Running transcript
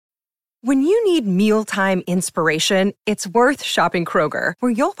When you need mealtime inspiration, it's worth shopping Kroger,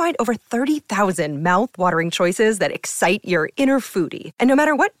 where you'll find over 30,000 mouth-watering choices that excite your inner foodie. And no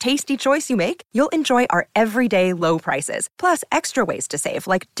matter what tasty choice you make, you'll enjoy our everyday low prices, plus extra ways to save,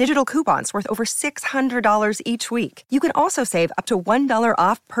 like digital coupons worth over $600 each week. You can also save up to $1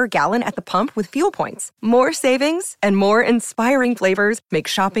 off per gallon at the pump with fuel points. More savings and more inspiring flavors make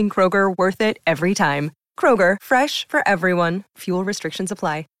shopping Kroger worth it every time. Kroger, fresh for everyone. Fuel restrictions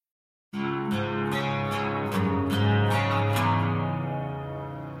apply.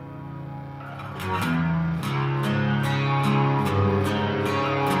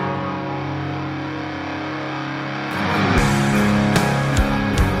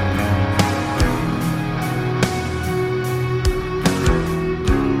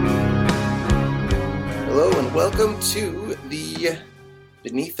 Hello and welcome to the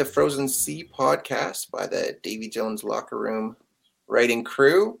Beneath the Frozen Sea podcast by the Davy Jones Locker Room writing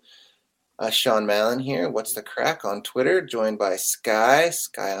crew. Sean Mallon here. What's the crack on Twitter? Joined by Sky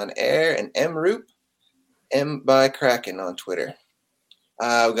on Air, and M Roop, M by Kraken on Twitter.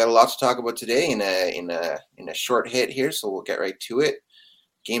 We've got a lot to talk about today in a short hit here, so we'll get right to it.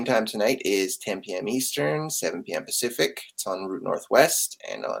 Game time tonight is 10 p.m. Eastern, 7 p.m. Pacific. It's on Route Northwest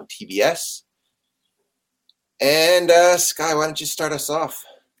and on TBS. And Sky, why don't you start us off?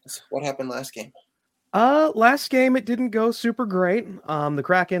 What happened last game? Last game it didn't go super great. The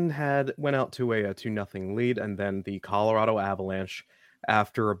Kraken went out to a 2-0 lead, and then the Colorado Avalanche,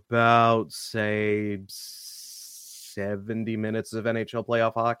 after about say 70 minutes of NHL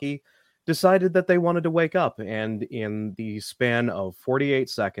playoff hockey, decided that they wanted to wake up. And in the span of 48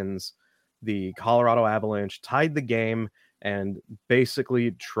 seconds, the Colorado Avalanche tied the game and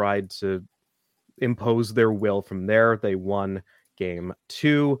basically tried to impose their will from there. They won game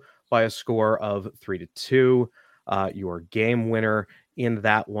 2 by a score of 3-2. Your game winner in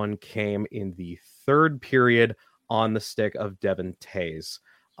that one came in the third period on the stick of Devon Toews.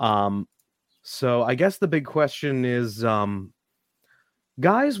 So I guess the big question is,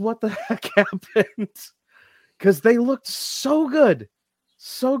 guys, what the heck happened? Because they looked so good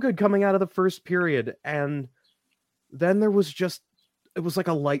coming out of the first period, and then it was like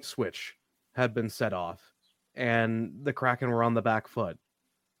a light switch had been set off, and the Kraken were on the back foot.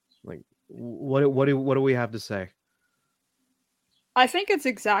 Like, what do we have to say? I think it's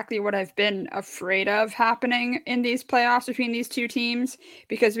exactly what I've been afraid of happening in these playoffs between these two teams,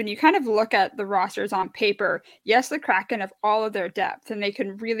 because when you kind of look at the rosters on paper, yes, the Kraken have all of their depth and they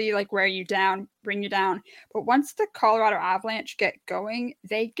can really like wear you down, bring you down. But once the Colorado Avalanche get going,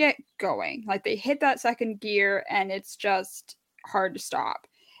 they get going. Like, they hit that second gear and it's just hard to stop.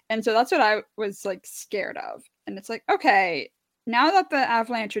 And so that's what I was like scared of. And it's like, okay, now that the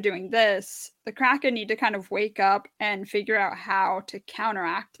Avalanche are doing this, the Kraken need to kind of wake up and figure out how to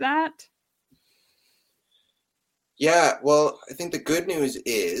counteract that. Yeah, well, I think the good news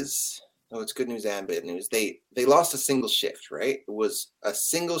is, it's good news and bad news. They lost a single shift, right? It was a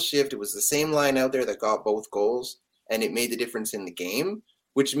single shift. It was the same line out there that got both goals, and it made the difference in the game,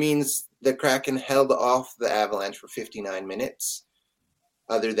 which means the Kraken held off the Avalanche for 59 minutes.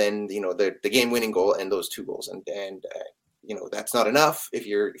 Other than, the game-winning goal and those two goals, and that's not enough if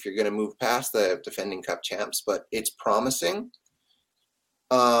you're going to move past the defending Cup champs, but it's promising.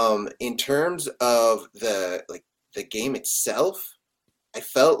 In terms of the game itself, I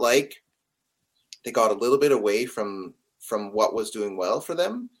felt like they got a little bit away from what was doing well for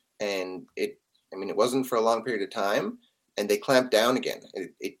them, and it wasn't for a long period of time, and they clamped down again.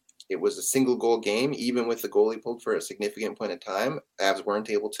 It was a single goal game, even with the goalie pulled for a significant point of time. Avs weren't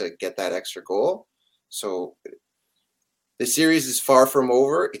able to get that extra goal. So the series is far from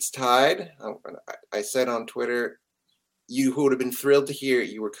over. It's tied. I said on Twitter, you would have been thrilled to hear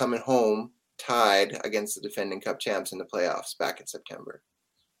you were coming home tied against the defending Cup champs in the playoffs back in September.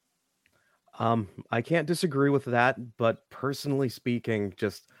 I can't disagree with that, but personally speaking,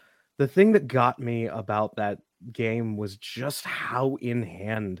 just the thing that got me about that game was just how in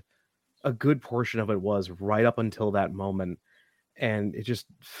hand a good portion of it was right up until that moment. And it just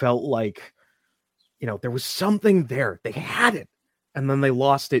felt like, there was something there. They had it. And then they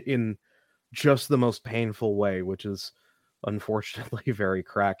lost it in just the most painful way, which is unfortunately very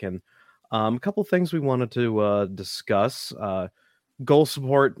Kraken. A couple things we wanted to discuss. Goal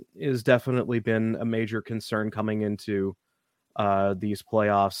support has definitely been a major concern coming into these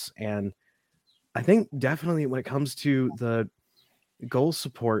playoffs. And I think definitely when it comes to the goal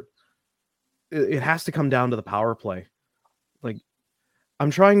support, it has to come down to the power play. Like,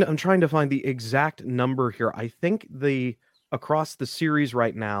 I'm trying to find the exact number here. I think across the series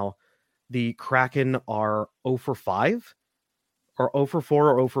right now, the Kraken are 0 for 5 are 0 for 4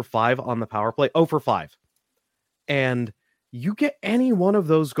 or 0 for 5 on the power play. 0 for 5. And you get any one of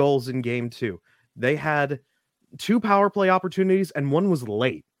those goals in game 2. They had 2 power play opportunities and one was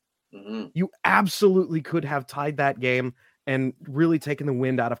late. Mm-hmm. You absolutely could have tied that game and really taken the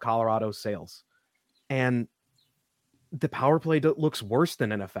wind out of Colorado's sails. And the power play looks worse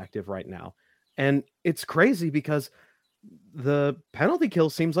than ineffective right now. And it's crazy because the penalty kill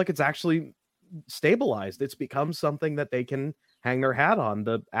seems like it's actually stabilized. It's become something that they can hang their hat on.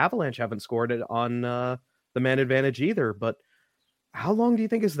 The Avalanche haven't scored it on the man advantage either. But how long do you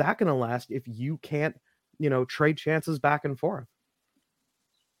think is that going to last if you can't, trade chances back and forth?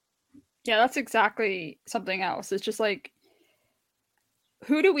 Yeah, that's exactly something else. It's just like,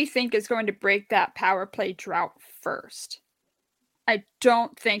 who do we think is going to break that power play drought first? I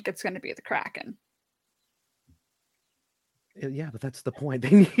don't think it's going to be the Kraken. Yeah, but that's the point.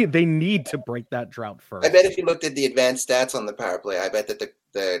 They need to break that drought first. I bet if you looked at the advanced stats on the power play, I bet that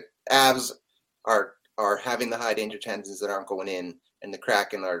the Avs are having the high danger chances that aren't going in, and the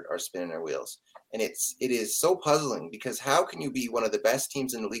Kraken are spinning their wheels. And it is so puzzling because how can you be one of the best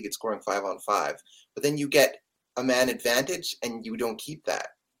teams in the league at scoring 5-on-5, but then you get a man advantage and you don't keep that?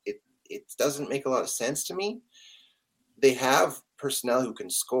 It doesn't make a lot of sense to me. They have personnel who can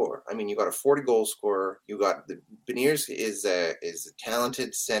score. I mean, you got a 40-goal scorer. You got Beniers is a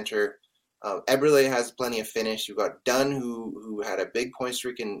talented center. Eberle has plenty of finish. You got Dunn who had a big point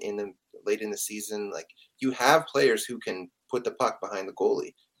streak in the late in the season. Like, you have players who can put the puck behind the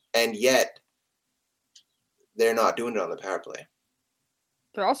goalie, and yet they're not doing it on the power play.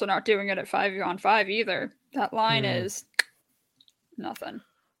 They're also not doing it at 5-on-5 either. That line is nothing.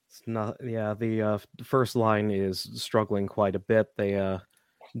 It's not. Yeah, the first line is struggling quite a bit. They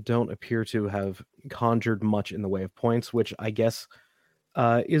don't appear to have conjured much in the way of points, which I guess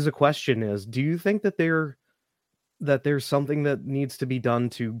is a question. Is, do you think that there's something that needs to be done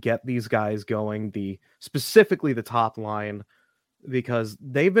to get these guys going? Specifically the top line, because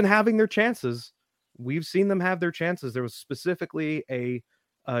they've been having their chances. We've seen them have their chances. There was specifically a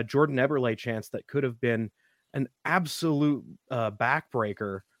Jordan Eberle chance that could have been an absolute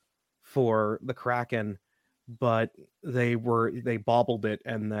backbreaker for the Kraken, but they bobbled it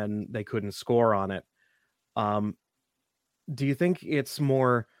and then they couldn't score on it. Do you think it's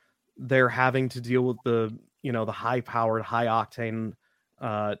more they're having to deal with the high-powered, high-octane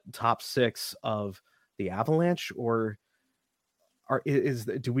top 6 of the Avalanche, or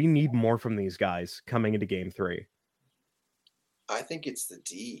do we need more from these guys coming into Game 3? I think it's the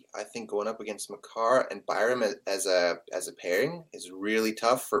D. I think going up against Makar and Byram as a pairing is really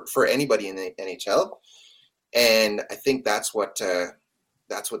tough for anybody in the NHL, and I think that's what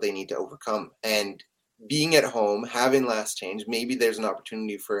they need to overcome. And being at home, having last change, maybe there's an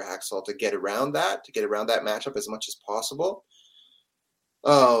opportunity for Hacksaw to get around that matchup as much as possible.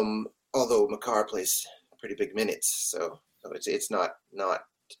 Although Makar plays pretty big minutes, so it's not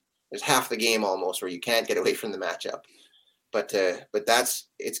there's half the game almost where you can't get away from the matchup. But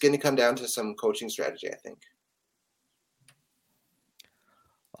it's going to come down to some coaching strategy, I think.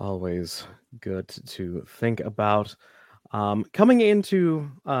 Always good to think about. Coming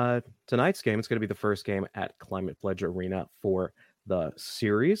into tonight's game, it's going to be the first game at Climate Pledge Arena for the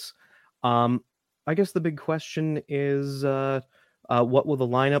series. I guess the big question is, what will the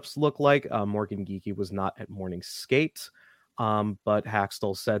lineups look like? Morgan Geekie was not at morning skate, but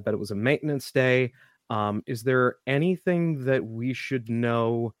Hackstall said that it was a maintenance day. Is there anything that we should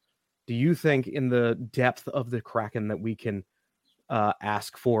know, do you think, in the depth of the Kraken that we can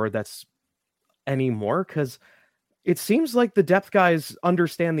ask for that's any more? Because it seems like the depth guys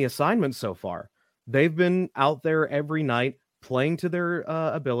understand the assignment so far. They've been out there every night playing to their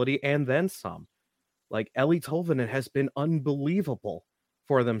ability and then some. Like, Ellie Tolvanen has been unbelievable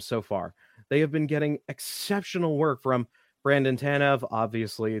for them so far. They have been getting exceptional work from Brandon Tanev.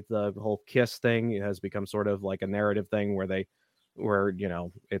 Obviously, the whole kiss thing has become sort of like a narrative thing where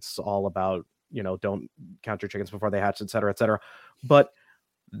it's all about, don't count your chickens before they hatch, et cetera, et cetera. But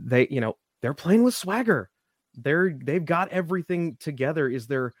they're playing with swagger. They've got everything together. Is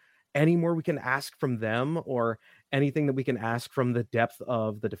there any more we can ask from them, or anything that we can ask from the depth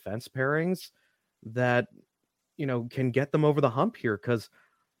of the defense pairings that, can get them over the hump here? Because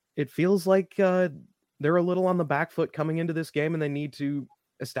it feels like they're a little on the back foot coming into this game, and they need to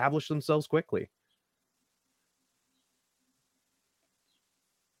establish themselves quickly.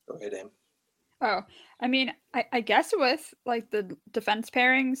 Go ahead, Em. Oh, I mean, I guess with like the defense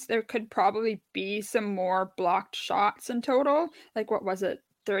pairings, there could probably be some more blocked shots in total. Like, what was it?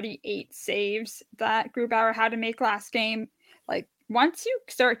 38 saves that Grubauer had to make last game. Like, once you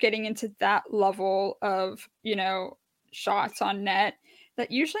start getting into that level of, shots on net, that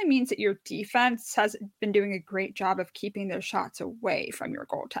usually means that your defense has been doing a great job of keeping those shots away from your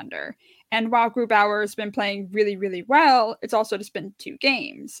goaltender. And while Grubauer has been playing really, really well, it's also just been 2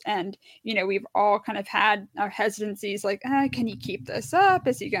 games. And, we've all kind of had our hesitancies like, can he keep this up?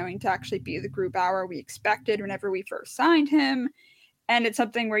 Is he going to actually be the Grubauer we expected whenever we first signed him? And it's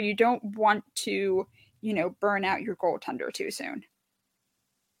something where you don't want to, burn out your goaltender too soon.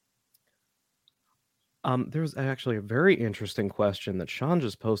 There's actually a very interesting question that Sean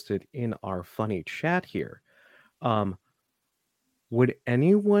just posted in our funny chat here. Would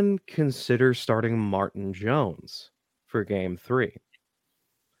anyone consider starting Martin Jones for Game 3?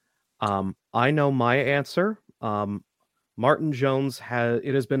 I know my answer. Martin Jones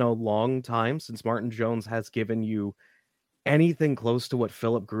it has been a long time since Martin Jones has given you anything close to what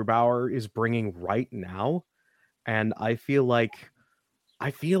Philip Grubauer is bringing right now, and I feel like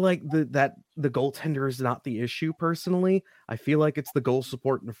that the goaltender is not the issue personally. I feel like it's the goal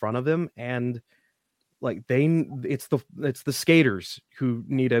support in front of him, and like it's the skaters who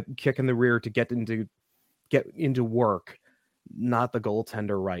need a kick in the rear to get into work, not the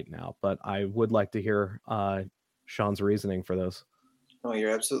goaltender right now. But I would like to hear Sean's reasoning for those. Oh,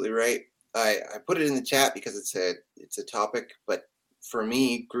 you're absolutely right. I put it in the chat because it's a topic, but for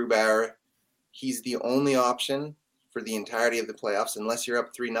me, Grubauer, he's the only option for the entirety of the playoffs, unless you're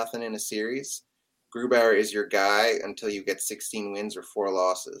up 3-0 in a series. Grubauer is your guy until you get 16 wins or 4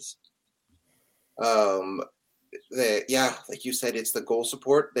 losses. Like you said, it's the goal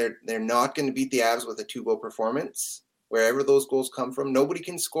support. They're not going to beat the Avs with a 2-goal performance. Wherever those goals come from, nobody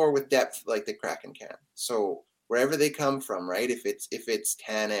can score with depth like the Kraken can. So wherever they come from, right? If it's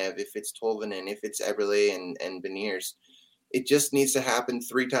Tanev, if it's Tolvanen, if it's Eberle and Beniers, it just needs to happen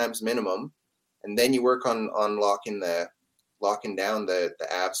 3 times minimum. And then you work on locking down the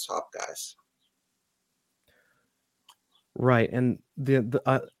Avs top guys. Right, and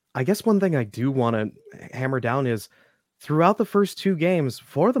I guess one thing I do want to hammer down is throughout the first 2 games,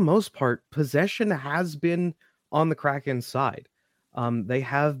 for the most part, possession has been on the Kraken side. They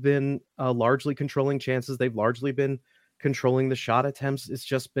have been largely controlling chances. They've largely been controlling the shot attempts. It's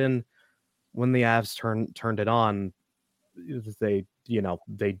just been when the Avs turned it on, they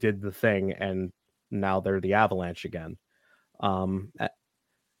did the thing, and now they're the Avalanche again.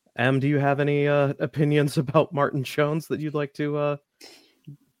 Em, do you have any opinions about Martin Jones that you'd like to?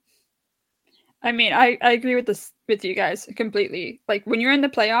 I mean, I agree with you guys completely. Like, when you're in the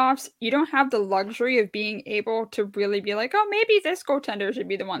playoffs, you don't have the luxury of being able to really be like, oh, maybe this goaltender should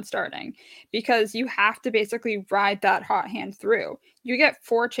be the one starting, because you have to basically ride that hot hand through. You get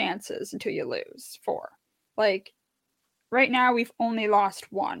 4 chances until you lose 4. Like, right now, we've only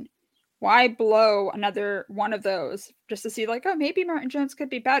lost 1. Why blow another one of those just to see like, oh, maybe Martin Jones could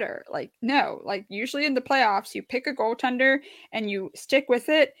be better? Like, no. Like, usually in the playoffs, you pick a goaltender and you stick with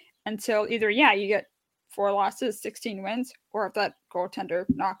it until either, you get 4 losses, 16 wins, or if that goaltender,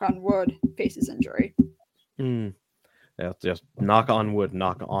 knock on wood, faces injury. Yeah, just knock on wood,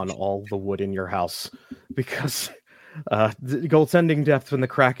 knock on all the wood in your house, because the goaltending depth and the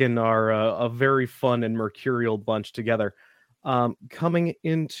Kraken are a very fun and mercurial bunch together. Coming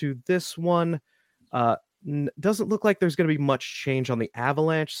into this one, doesn't look like there's going to be much change on the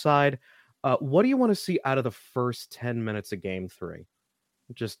Avalanche side. What do you want to see out of the first 10 minutes of Game 3?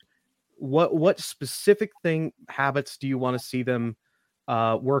 Just what specific habits do you want to see them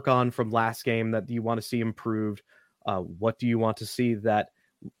work on from last game that you want to see improved? What do you want to see that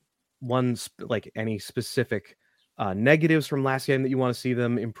like any specific negatives from last game that you want to see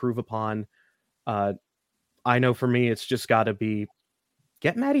them improve upon? I know for me, it's just got to be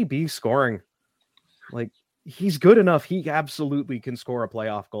get Matty B scoring. Like, he's good enough. He absolutely can score a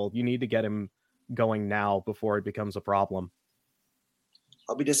playoff goal. You need to get him going now before it becomes a problem.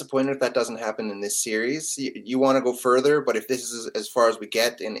 I'll be disappointed if that doesn't happen in this series. You want to go further, but if this is as far as we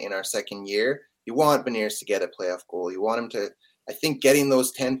get in our second year, you want Beniers to get a playoff goal. You want him to, I think getting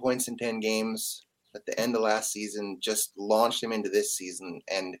those 10 points in 10 games at the end of last season just launched him into this season,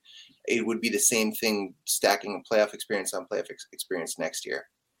 and it would be the same thing stacking playoff experience on playoff experience next year.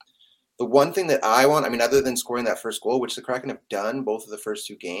 The one thing that I want, I mean, other than scoring that first goal, which the Kraken have done both of the first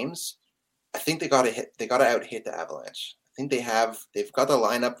 2 games, I think they got to out-hit the Avalanche. I think they've got the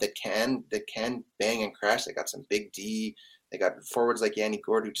lineup that can bang and crash. They got some big D. They got forwards like Yanni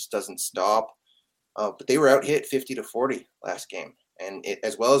Gourde, who just doesn't stop. But they were out-hit 50-40 last game. And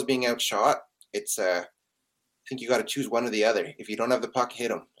as well as being outshot, it's I think you got to choose one or the other. If you don't have the puck, hit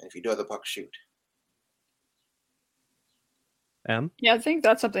them. And if you do have the puck, shoot. Yeah, I think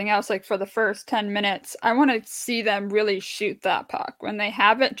that's something else. Like for the first 10 minutes, I want to see them really shoot that puck. When they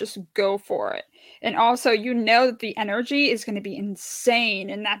have it, just go for it. And also, that the energy is going to be insane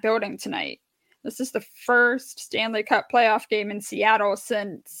in that building tonight. This is the first Stanley Cup playoff game in Seattle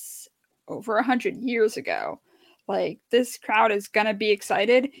since over 100 years ago. Like, this crowd is going to be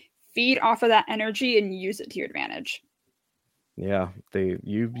excited. Feed off of that energy and use it to your advantage. Yeah,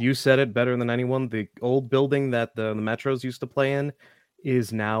 you said it better than anyone. The old building that the Metros used to play in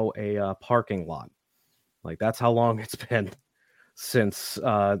is now a parking lot. Like, that's how long it's been since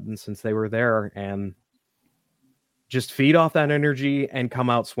they were there, and just feed off that energy and come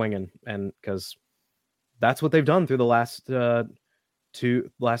out swinging. And because that's what they've done through the last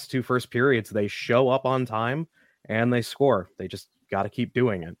two first periods. They show up on time and they score. They just got to keep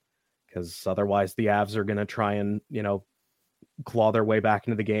doing it, because otherwise the Avs are going to try and claw their way back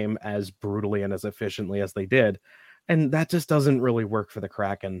into the game as brutally and as efficiently as they did. And that just doesn't really work for the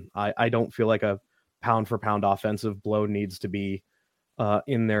Kraken. I don't feel like a pound for pound offensive blow needs to be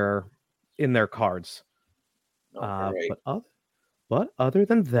in their cards. Right. But other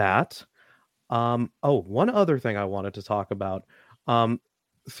than that, one other thing I wanted to talk about.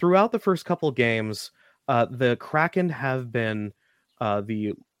 Throughout the first couple games, the Kraken have been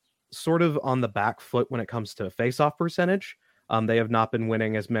the sort of on the back foot when it comes to face-off percentage. They have not been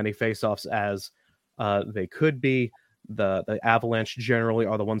winning as many face-offs as they could be. The Avalanche generally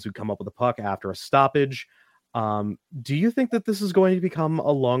are the ones who come up with the puck after a stoppage. Do you think that this is going to become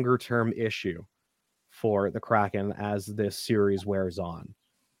a longer-term issue for the Kraken as this series wears on?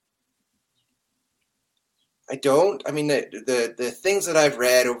 I don't. I mean, the things that I've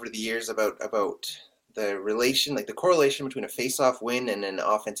read over the years about the relation, like the correlation between a face-off win and an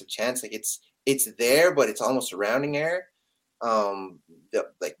offensive chance, like it's there, but it's almost a rounding error.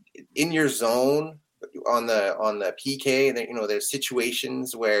 Like in your zone on the PK, there's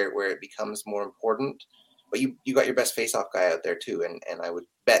situations where it becomes more important. But you got your best face-off guy out there too, and I would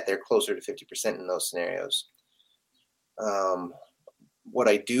bet they're closer to 50% in those scenarios. What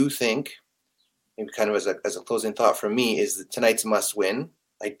I do think, maybe kind of as a closing thought from me, is that tonight's must win.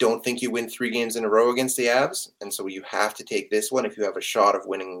 I don't think you win 3 games in a row against the Avs, and so you have to take this one if you have a shot of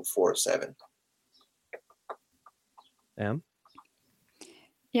winning 4 of 7.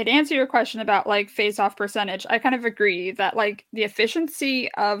 Yeah, to answer your question about like face-off percentage, I kind of agree that like the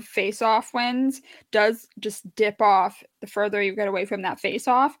efficiency of face-off wins does just dip off the further you get away from that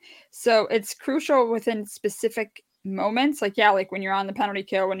face-off. So it's crucial within specific moments, like when you're on the penalty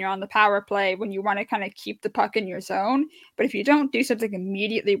kill, when you're on the power play, when you want to kind of keep the puck in your zone. But if you don't do something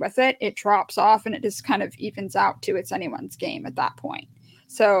immediately with it, it drops off and it just kind of evens out to it's anyone's game at that point.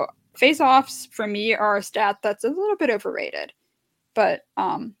 So face-offs for me are a stat that's a little bit overrated. But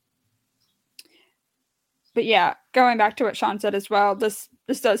yeah, going back to what Sean said as well, this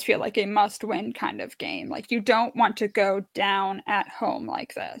does feel like a must-win kind of game. Like, you don't want to go down at home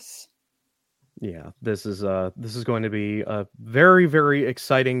like this. Yeah, this is going to be a very, very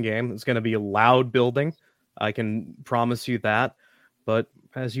exciting game. It's going to be a loud building. I can promise you that. But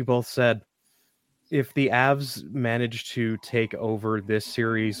as you both said, if the Avs manage to take over this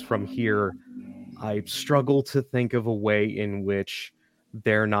series from here, I struggle to think of a way in which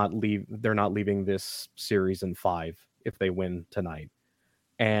they're not leaving this series in 5 if they win tonight.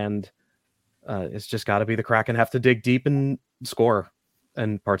 And it's just got to be the Kraken have to dig deep and score.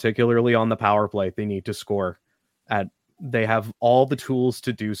 And particularly on the power play, they need to score. They have all the tools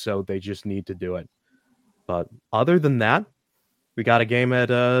to do so. They just need to do it. But other than that, we got a game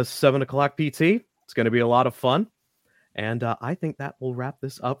at 7 o'clock PT. It's going to be a lot of fun. And I think that will wrap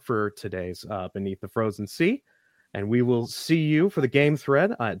this up for today's Beneath the Frozen Sea. And we will see you for the game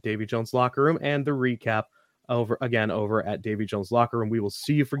thread at Davy Jones Locker Room and the recap over at Davy Jones Locker Room. We will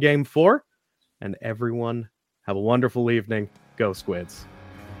see you for game 4. And everyone, have a wonderful evening. Go Squids.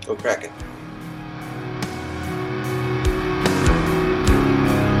 Go Kraken.